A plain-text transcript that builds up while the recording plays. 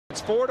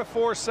It's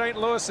 4-4 St.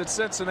 Louis at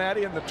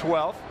Cincinnati in the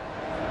 12th.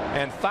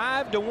 And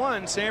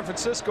 5-1 San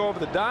Francisco over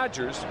the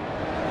Dodgers.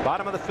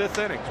 Bottom of the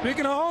 5th inning.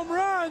 Speaking of home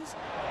runs,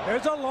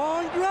 there's a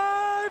long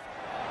drive.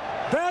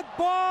 That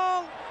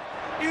ball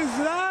is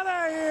out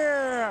of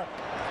here.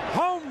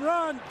 Home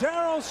run,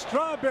 Darryl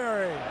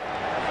Strawberry.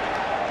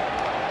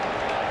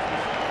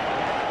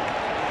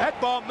 That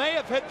ball may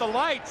have hit the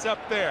lights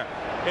up there.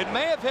 It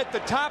may have hit the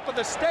top of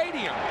the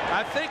stadium.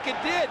 I think it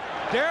did.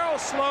 Darryl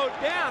slowed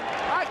down.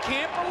 I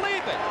can't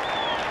believe it.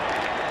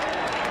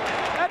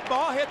 That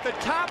ball hit the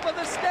top of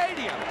the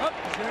stadium. Oh,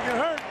 he's going to get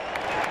hurt.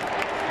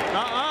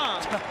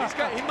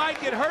 He might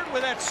get hurt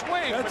with that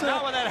swing, but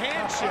not with that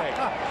handshake.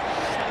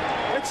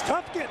 It's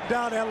tough getting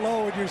down that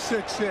low when you're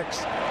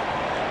 6'6".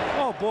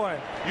 Oh, boy.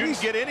 You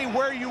can get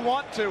anywhere you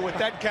want to with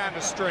that kind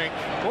of strength.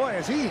 Boy,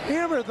 as he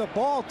hammered the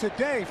ball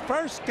today,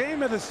 first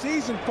game of the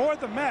season for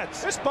the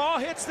Mets. This ball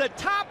hits the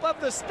top of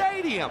the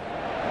stadium.